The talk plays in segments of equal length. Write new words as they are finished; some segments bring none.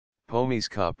POMIS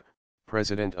Cup,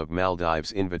 President of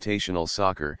Maldives Invitational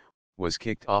Soccer, was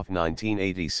kicked off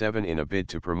 1987 in a bid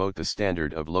to promote the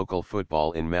standard of local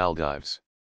football in Maldives.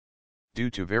 Due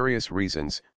to various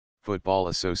reasons, Football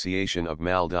Association of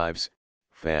Maldives,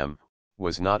 FAM,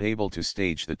 was not able to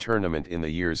stage the tournament in the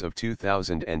years of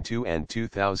 2002 and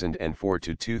 2004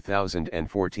 to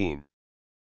 2014.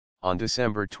 On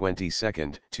December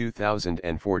 22,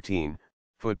 2014,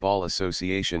 Football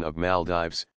Association of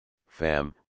Maldives,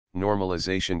 FAM,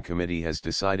 Normalization Committee has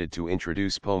decided to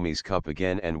introduce POMIS Cup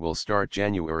again and will start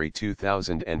January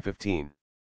 2015.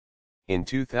 In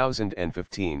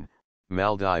 2015,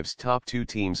 Maldives' top two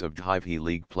teams of Dhivhi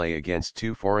League play against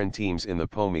two foreign teams in the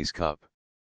POMIS Cup.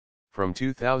 From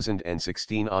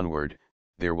 2016 onward,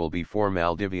 there will be four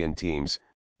Maldivian teams,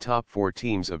 top four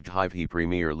teams of Dhivhi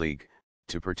Premier League,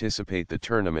 to participate the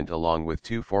tournament along with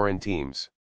two foreign teams.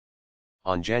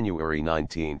 On January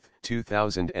 19,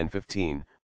 2015,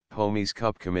 POMIS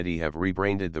Cup Committee have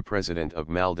rebranded the President of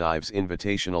Maldives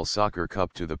Invitational Soccer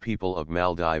Cup to the People of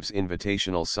Maldives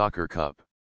Invitational Soccer Cup.